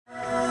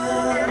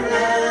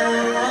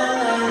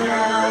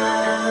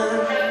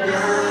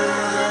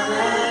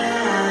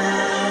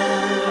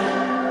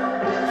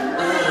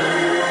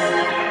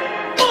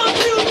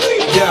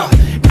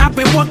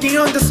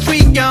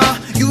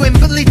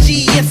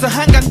GT에서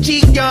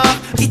한강지역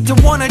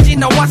이태원을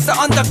지나왔어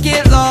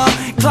언덕길로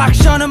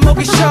클락션은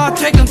목이 쉬어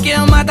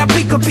퇴근길마다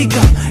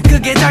삐걱삐걱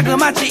그게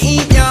자그마치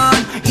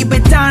 2년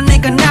입에 단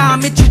내가 나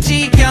미칠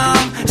지경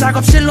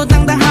작업실로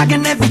당당하게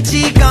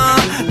내비지경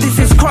This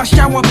is crush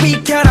hour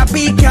비켜라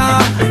비켜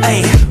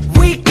ay.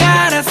 We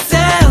gotta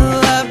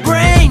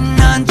celebrate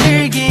넌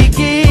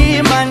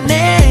즐기기만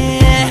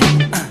해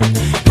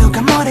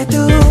누가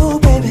뭐래도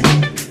baby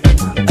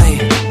ay.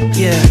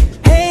 Yeah.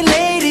 Hey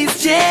ladies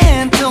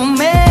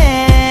gentlemen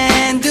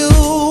do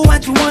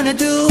what you wanna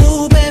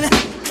do baby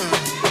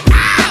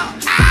Ow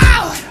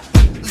ow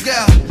Let's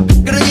go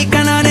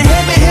그러니까 나는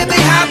heavy heavy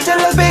hop till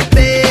the big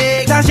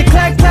big 다시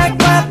clack clack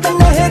clap and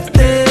the hit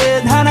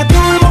it 하나 둘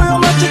모여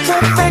마치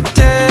traffic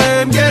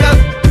jam Get up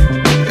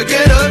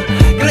get up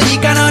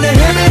그러니까 너는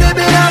heavy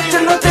heavy hop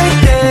till the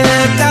big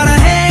big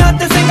따라해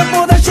어때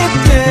생각보다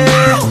쉽게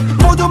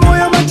모두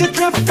모여 마치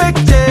traffic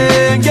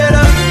jam Get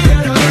up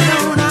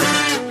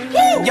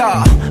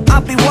Yeah,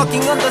 I've been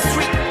walking on the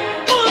street.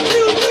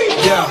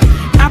 Yeah,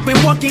 I've been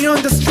walking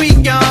on the street,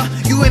 yeah.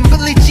 You ain't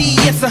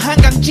빌리지에서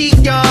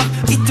한강지역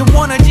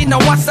이태원을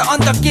지나왔어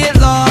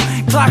언덕길로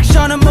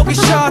클락션은 목이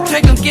쉬어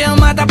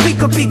퇴근길마다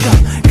삐걱삐걱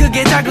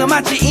그게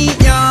자그마치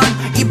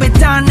 2년 입에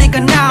단 내가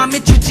나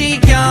미칠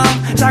지경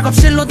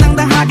작업실로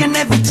당당하게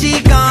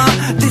내비지경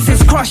This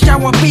is crush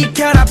hour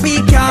비켜라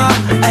비켜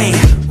ay.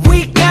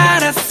 We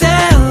gotta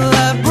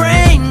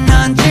celebrate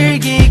넌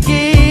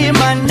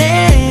즐기기만 해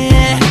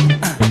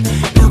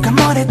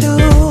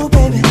뭐래도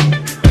baby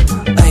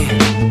ay,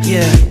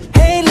 yeah.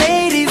 Hey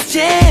ladies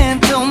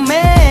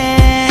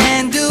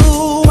gentlemen do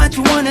what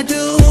you wanna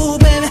do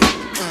baby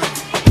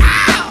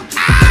Ow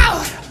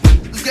ow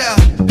Let's go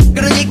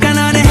그러니까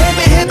나는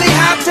heavy heavy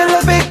hop till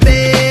the big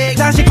big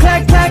다시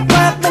clack clack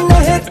clap and the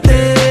hit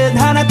it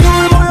하나 둘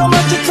모여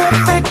마치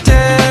traffic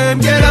jam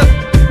Get up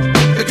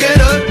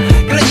get up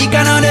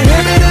그러니까 너는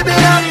heavy heavy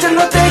hop till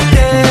the big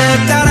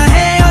big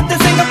따라해 어때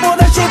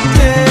생각보다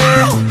쉽게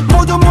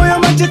모두 모여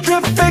마치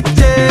traffic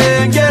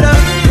jam Get up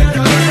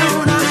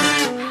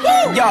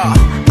Yeah,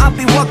 I've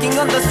been walking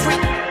on the street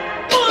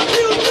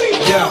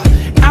Yeah,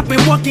 I've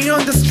been walking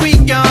on the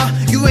street yeah.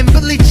 You ain't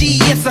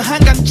빌리지에서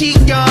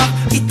한강지역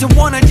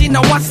이태원을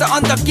지나왔어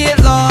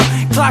언덕길로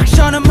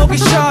클락션은 목이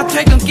쉬어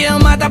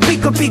퇴근길마다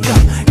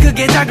삐걱삐걱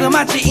그게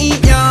자그마치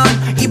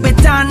 2년 입에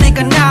단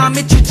내가 나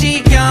미칠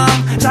지경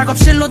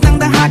작업실로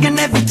당당하게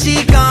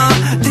내비지경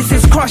This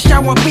is crush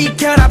hour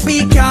비켜라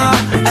비켜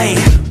ay.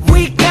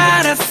 We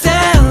gotta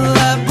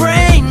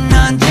celebrate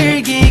넌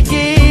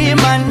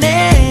즐기기만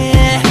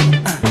해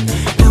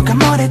누가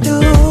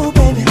뭐래도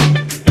baby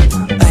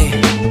ay.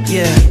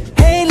 Yeah.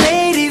 Hey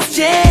ladies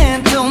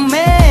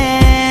gentlemen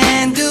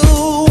do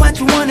what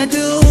you wanna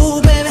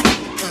do baby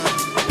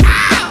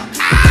Ow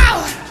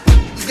ow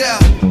Let's go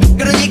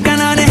그러니까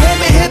너는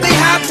heavy heavy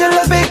hop till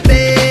the big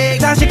big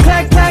다시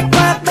clack clack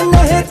clap and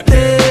the hit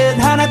it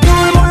하나 둘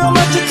모여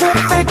마치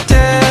traffic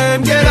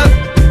jam Get up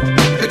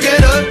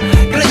get up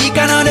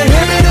그러니까 너는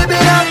heavy heavy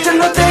hop till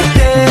the big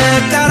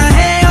big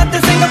따라해 어때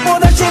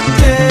생각보다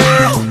쉽게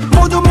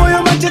모두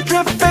모여 마치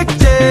traffic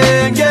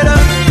jam Get up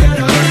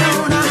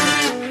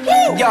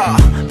Yeah,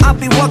 I've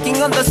been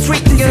walking on the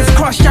street This is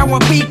crush hour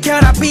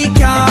비켜라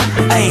비켜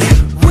ay.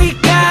 We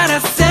gotta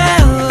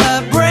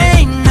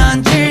celebrate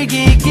넌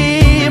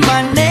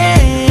즐기기만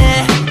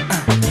해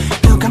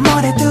누가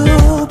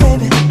뭐래도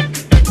baby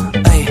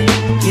ay.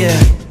 Yeah.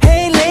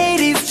 Hey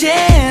ladies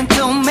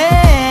gentlemen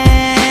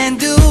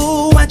do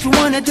what you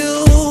wanna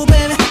do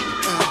baby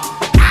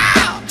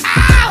Ow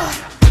ow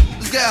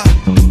Let's go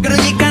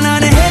그러니까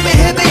너는 heavy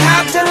heavy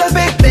hop till the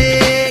big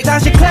big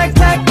다시 clack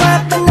clack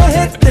clap and the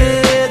hit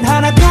it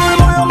하나 둘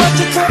모여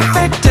마치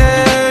traffic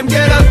jam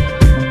Get up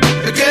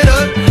get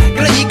up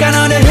그러니까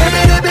너는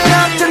heavy heavy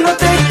hop till the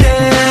big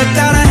big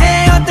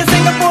따라해 어때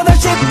생각보다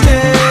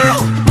쉽게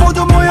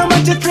모두 모여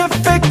마치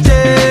traffic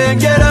jam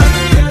Get up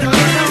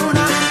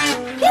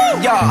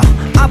Yeah,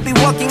 I've been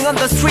walking on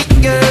the street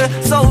girl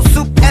So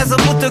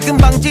숲에서부터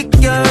금방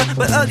직결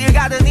But 어딜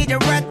가든 이제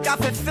red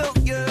carpet filled